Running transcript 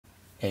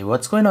Hey,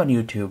 what's going on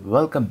YouTube?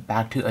 Welcome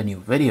back to a new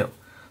video.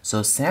 So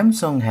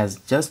Samsung has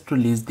just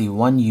released the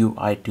One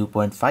UI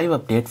 2.5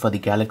 update for the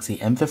Galaxy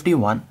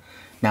M51.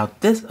 Now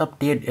this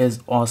update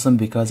is awesome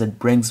because it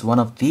brings one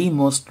of the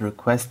most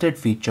requested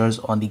features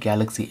on the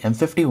Galaxy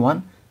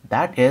M51,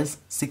 that is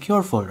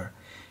Secure Folder.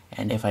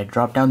 And if I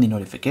drop down the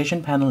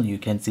notification panel, you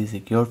can see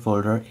Secure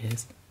Folder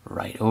is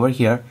right over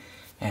here,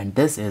 and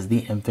this is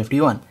the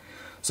M51.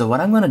 So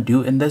what I'm going to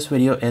do in this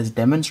video is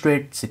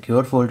demonstrate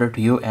Secure Folder to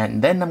you,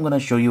 and then I'm going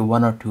to show you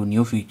one or two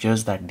new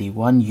features that the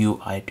One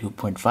UI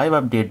 2.5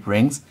 update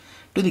brings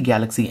to the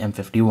Galaxy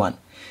M51.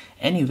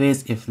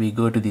 Anyways, if we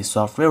go to the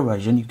software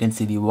version, you can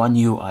see the One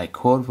UI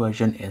core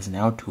version is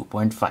now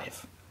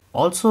 2.5.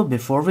 Also,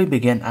 before we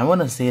begin, I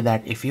want to say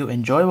that if you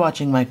enjoy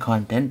watching my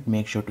content,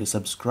 make sure to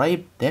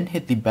subscribe, then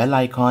hit the bell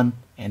icon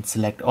and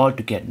select all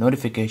to get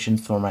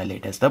notifications for my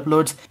latest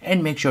uploads,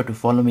 and make sure to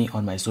follow me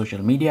on my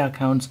social media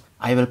accounts.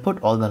 I will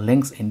put all the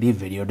links in the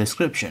video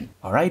description.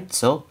 Alright,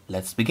 so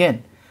let's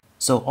begin.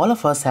 So all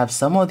of us have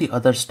some of the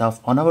other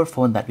stuff on our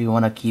phone that we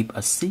want to keep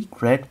a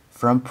secret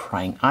from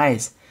prying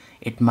eyes.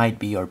 It might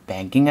be your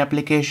banking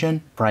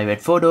application,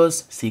 private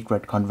photos,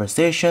 secret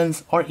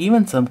conversations, or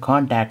even some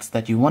contacts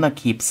that you want to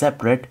keep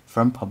separate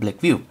from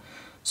public view.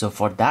 So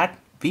for that,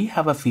 we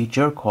have a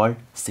feature called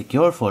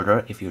Secure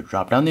Folder. If you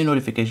drop down the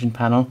notification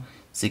panel,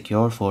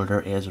 Secure Folder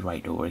is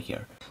right over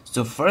here.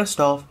 So first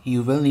off,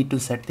 you will need to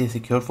set the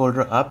Secure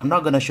Folder up. I'm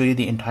not going to show you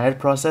the entire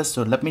process,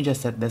 so let me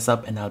just set this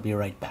up and I'll be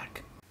right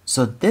back.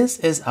 So this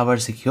is our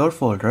Secure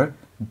Folder.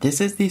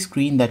 This is the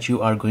screen that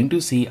you are going to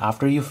see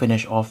after you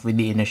finish off with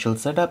the initial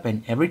setup,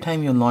 and every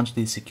time you launch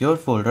the Secure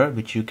Folder,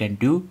 which you can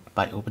do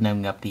by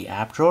opening up the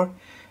app drawer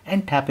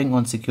and tapping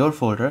on Secure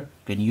Folder.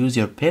 You can use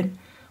your PIN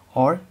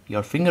or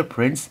your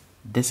fingerprints.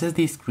 This is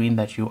the screen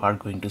that you are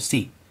going to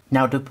see.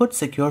 Now, to put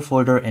Secure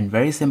Folder in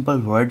very simple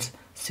words,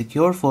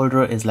 Secure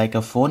Folder is like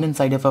a phone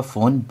inside of a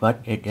phone, but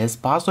it is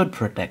password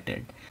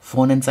protected.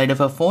 Phone inside of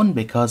a phone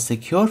because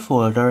Secure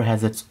Folder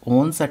has its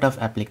own set of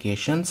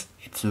applications,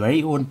 its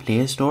very own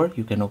Play Store.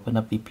 You can open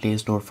up the Play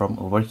Store from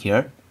over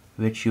here,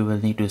 which you will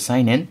need to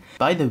sign in.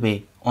 By the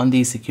way, on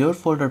the Secure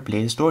Folder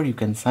Play Store, you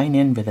can sign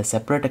in with a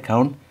separate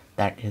account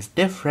that is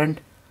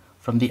different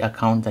from the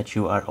account that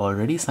you are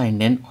already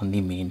signed in on the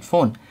main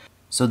phone.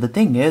 So the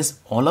thing is,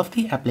 all of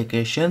the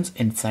applications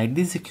inside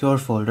the Secure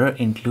Folder,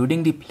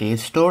 including the Play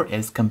Store,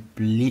 is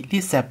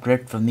completely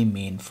separate from the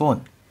main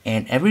phone.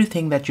 And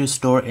everything that you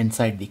store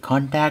inside the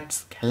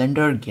contacts,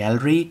 calendar,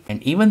 gallery,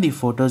 and even the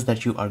photos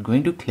that you are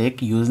going to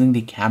click using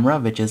the camera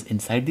which is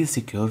inside the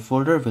Secure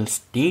Folder will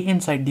stay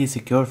inside the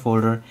Secure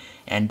Folder,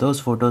 and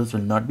those photos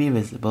will not be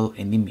visible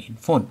in the main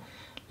phone.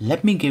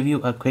 Let me give you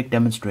a quick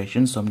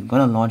demonstration. So I'm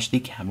going to launch the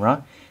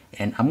camera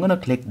and I'm going to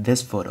click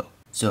this photo.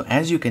 So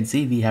as you can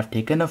see, we have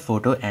taken a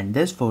photo, and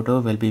this photo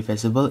will be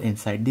visible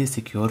inside the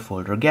Secure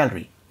Folder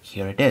gallery.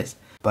 Here it is.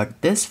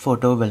 But this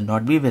photo will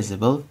not be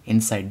visible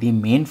inside the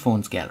main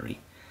phone's gallery.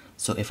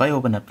 So if I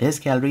open up this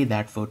gallery,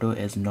 that photo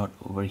is not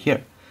over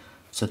here.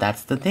 So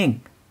that's the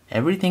thing.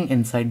 Everything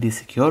inside the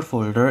Secure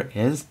Folder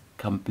is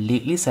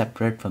completely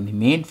separate from the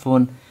main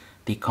phone.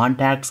 The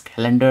contacts,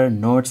 calendar,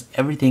 notes,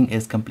 everything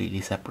is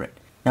completely separate.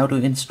 Now, to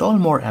install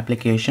more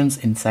applications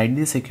inside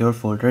the Secure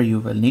Folder, you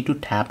will need to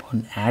tap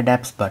on Add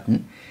Apps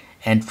button,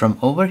 and from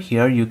over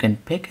here you can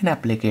pick an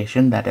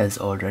application that is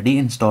already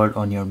installed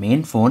on your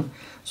main phone.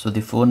 So the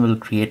phone will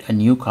create a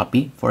new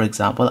copy. For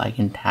example, I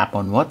can tap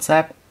on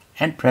WhatsApp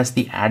and press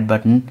the Add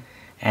button,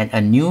 and a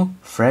new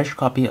fresh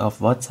copy of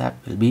WhatsApp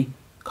will be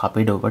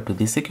copied over to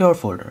the Secure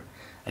Folder.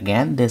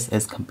 Again, this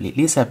is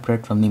completely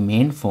separate from the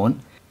main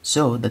phone.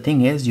 So the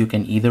thing is, you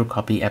can either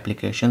copy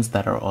applications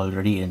that are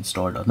already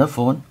installed on the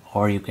phone,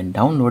 or you can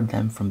download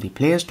them from the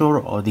Play Store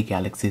or the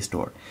Galaxy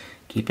Store.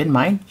 Keep in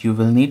mind, you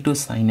will need to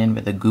sign in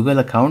with a Google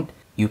account.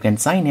 You can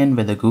sign in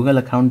with a Google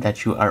account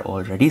that you are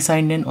already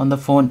signed in on the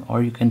phone,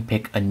 or you can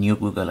pick a new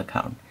Google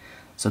account.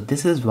 So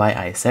this is why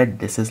I said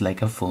this is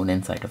like a phone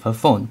inside of a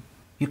phone.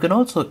 You can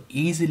also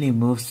easily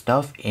move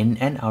stuff in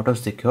and out of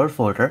Secure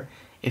Folder.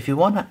 If you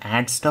want to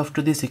add stuff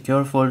to the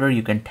Secure Folder,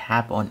 you can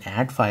tap on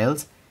Add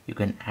Files. You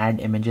can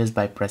add images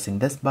by pressing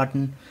this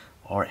button,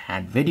 or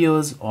add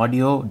videos,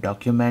 audio,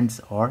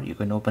 documents, or you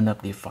can open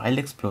up the File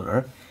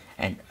Explorer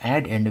and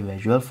add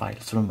individual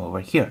files from over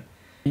here.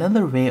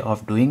 Another way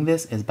of doing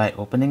this is by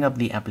opening up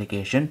the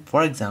application.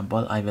 For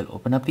example, I will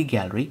open up the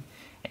gallery,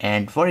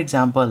 and for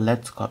example,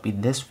 let's copy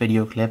this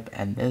video clip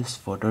and this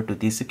photo to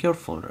the Secure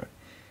Folder.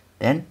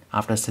 Then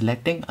after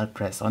selecting, I'll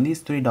press on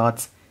these three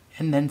dots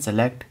and then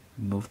select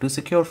Move to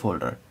Secure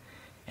Folder.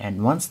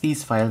 And once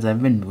these files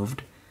have been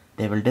moved,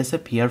 they will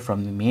disappear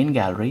from the main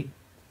gallery.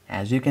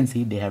 As you can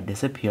see, they have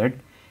disappeared,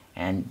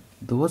 and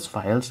those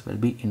files will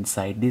be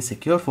inside the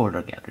Secure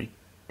Folder gallery.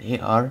 They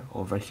are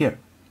over here.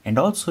 And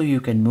also you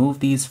can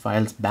move these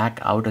files back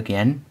out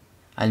again.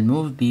 I'll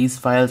move these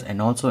files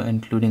and also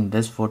including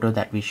this photo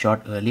that we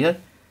shot earlier.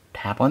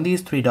 Tap on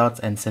these three dots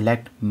and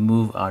select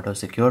Move Out of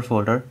Secure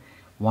Folder.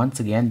 Once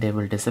again, they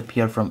will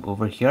disappear from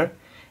over here,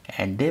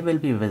 and they will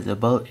be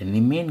visible in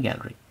the main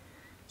gallery.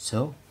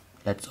 So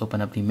let's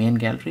open up the main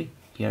gallery.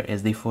 here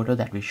is the photo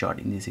that we shot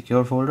in the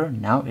secure folder.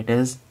 Now it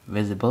is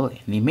visible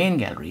in the main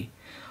gallery.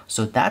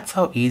 So that's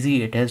how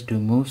easy it is to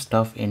move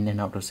stuff in and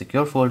out of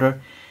secure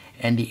folder,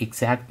 and the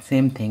exact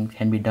same thing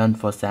can be done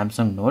for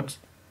Samsung Notes.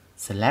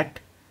 Select,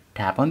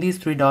 tap on these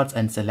three dots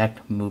and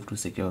select move to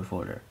secure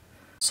folder.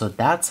 So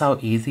that's how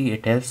easy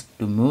it is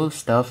to move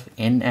stuff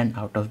in and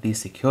out of the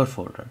secure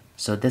folder.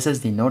 So this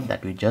is the note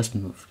that we just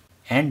moved.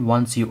 And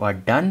once you are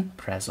done,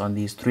 press on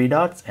these three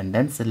dots and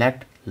then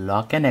select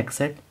lock and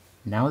exit.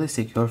 Now the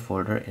secure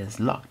folder is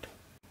locked.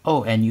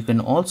 Oh, and you can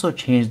also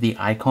change the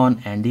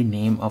icon and the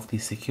name of the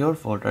secure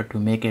folder to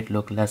make it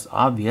look less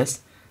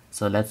obvious.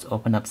 So let's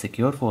open up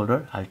secure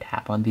folder. I'll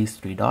tap on these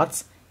three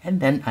dots and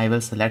then I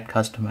will select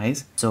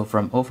customize. So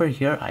from over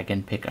here, I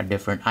can pick a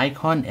different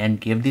icon and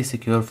give the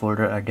secure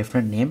folder a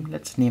different name.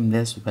 Let's name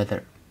this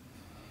weather.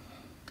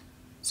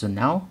 So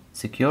now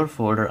secure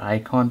folder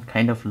icon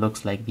kind of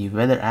looks like the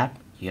weather app.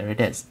 Here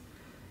it is.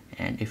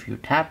 And if you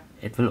tap,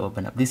 it will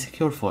open up the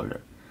secure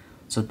folder.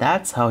 So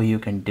that's how you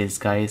can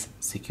disguise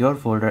secure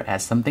folder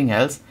as something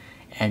else.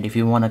 And if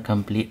you want to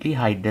completely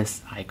hide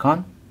this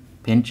icon,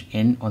 pinch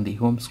in on the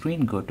home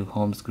screen, go to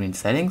home screen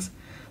settings,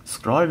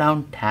 scroll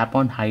down, tap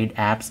on hide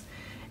apps,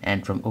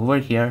 and from over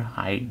here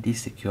hide the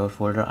secure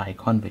folder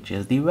icon, which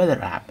is the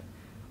weather app.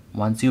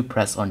 Once you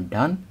press on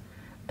done,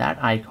 that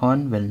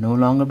icon will no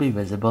longer be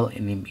visible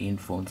in the main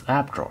phone's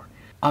app drawer.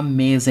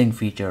 Amazing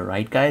feature,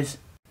 right guys?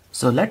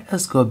 So let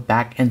us go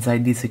back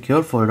inside the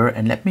secure folder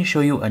and let me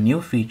show you a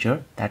new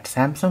feature that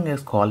Samsung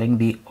is calling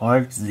the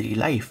Alt+Z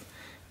Life.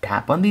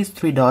 Tap on these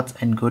three dots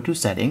and go to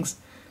settings,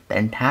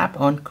 then tap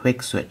on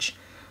quick switch.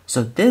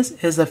 So this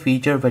is a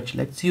feature which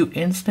lets you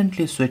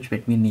instantly switch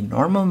between the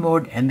normal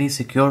mode and the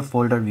secure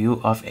folder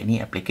view of any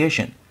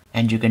application.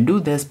 And you can do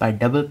this by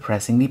double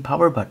pressing the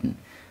power button.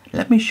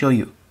 Let me show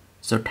you.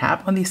 So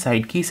tap on the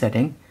side key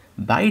setting.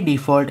 By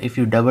default, if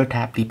you double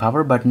tap the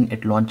power button,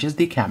 it launches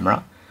the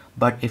camera.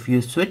 But if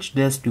you switch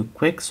this to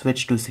quick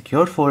switch to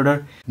secure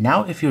folder,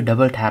 now if you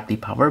double tap the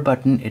power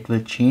button, it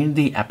will change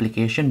the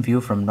application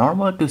view from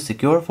normal to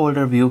secure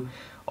folder view,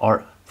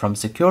 or from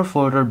secure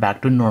folder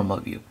back to normal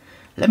view.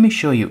 Let me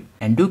show you,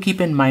 and do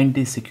keep in mind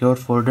the secure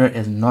folder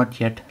is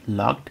not yet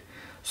locked.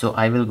 So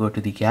I will go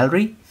to the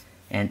gallery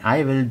and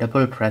I will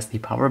double press the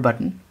power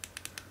button,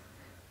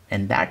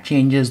 and that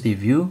changes the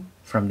view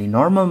from the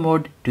normal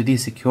mode to the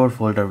secure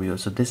folder view.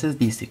 So this is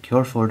the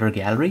secure folder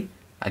gallery.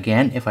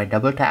 Again, if I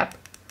double tap,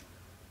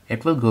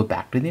 it will go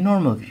back to the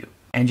normal view.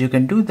 And you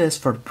can do this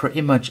for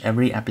pretty much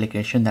every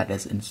application that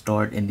is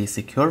installed in the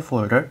secure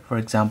folder. For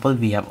example,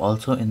 we have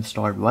also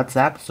installed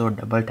WhatsApp, so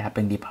double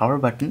tapping the power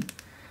button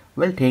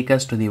will take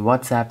us to the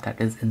WhatsApp that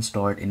is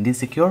installed in the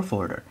secure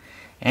folder.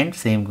 And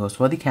same goes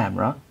for the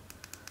camera.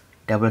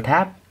 Double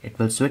tap, it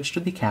will switch to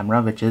the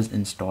camera which is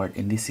installed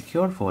in the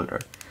secure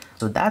folder.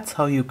 So that's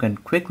how you can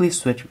quickly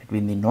switch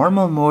between the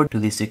normal mode to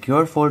the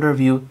secure folder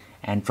view,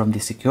 and from the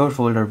secure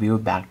folder view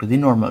back to the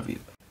normal view.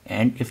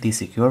 And if the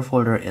secure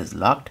folder is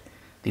locked,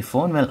 the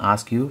phone will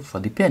ask you for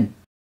the PIN.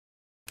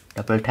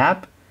 Double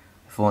tap,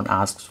 phone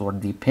asks for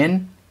the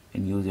PIN, you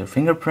can use your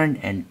fingerprint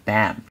and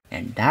bam.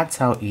 And that's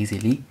how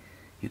easily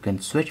you can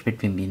switch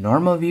between the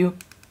normal view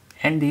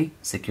and the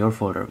secure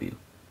folder view.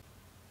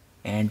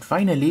 And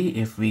finally,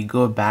 if we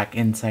go back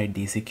inside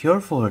the secure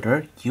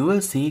folder, you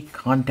will see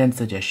content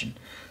suggestion.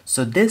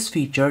 So this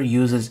feature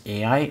uses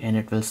AI and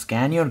it will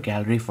scan your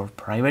gallery for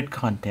private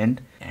content,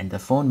 and the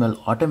phone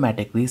will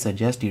automatically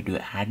suggest you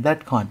to add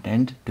that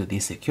content to the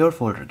secure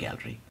folder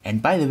gallery.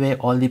 And by the way,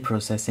 all the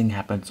processing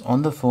happens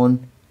on the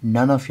phone.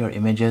 None of your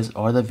images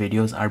or the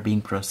videos are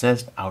being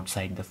processed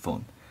outside the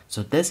phone.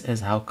 So this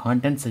is how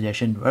content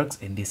suggestion works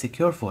in the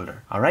secure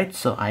folder. Alright,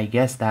 so I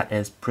guess that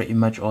is pretty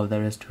much all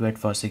there is to it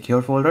for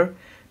secure folder.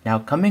 Now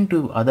coming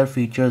to other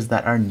features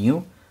that are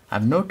new,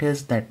 I've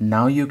noticed that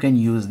now you can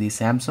use the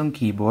Samsung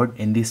keyboard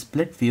in the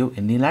split view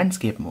in the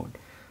landscape mode.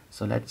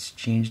 So let's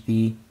change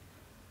the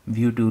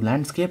view to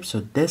landscape.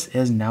 So this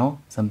is now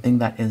something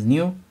that is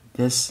new.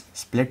 This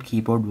split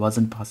keyboard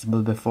wasn't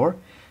possible before.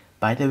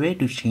 By the way,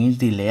 to change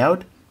the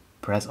layout,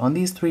 press on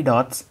these three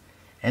dots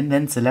and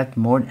then select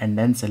mode and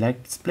then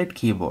select split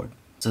keyboard.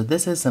 So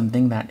this is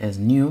something that is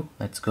new.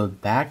 Let's go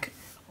back.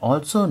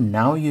 Also,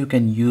 now you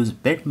can use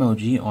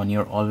Bitmoji on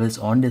your always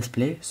on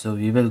display. So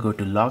we will go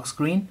to lock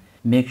screen,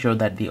 make sure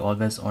that the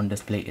always on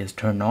display is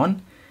turned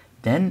on.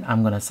 Then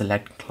I'm gonna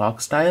select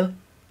clock style,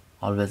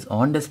 always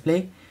on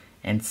display,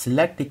 and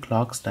select the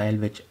clock style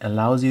which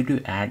allows you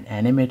to add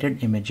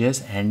animated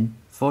images and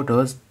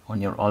photos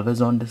on your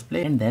always on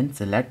display, and then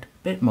select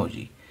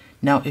Bitmoji.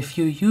 Now if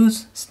you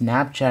use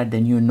Snapchat,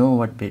 then you know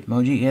what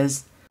Bitmoji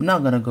is. I'm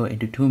not gonna go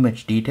into too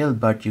much detail,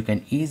 but you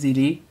can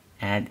easily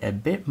add a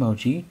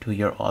Bitmoji to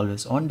your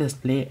always on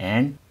display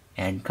and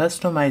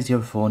customize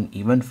your phone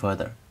even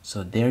further.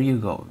 So there you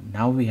go.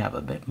 Now we have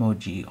a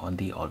Bitmoji on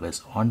the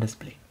always on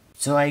display.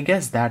 So I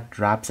guess that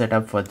wraps it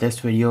up for this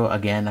video.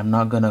 Again, I'm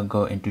not gonna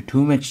go into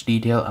too much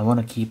detail. I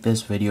wanna keep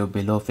this video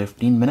below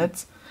 15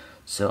 minutes.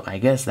 So I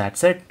guess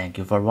that's it. Thank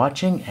you for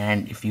watching,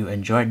 and if you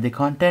enjoyed the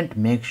content,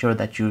 make sure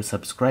that you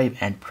subscribe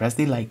and press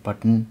the like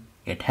button.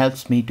 It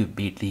helps me to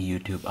beat the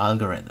YouTube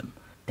algorithm.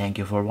 Thank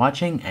you for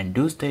watching and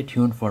do stay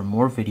tuned for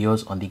more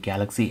videos on the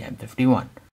Galaxy M51.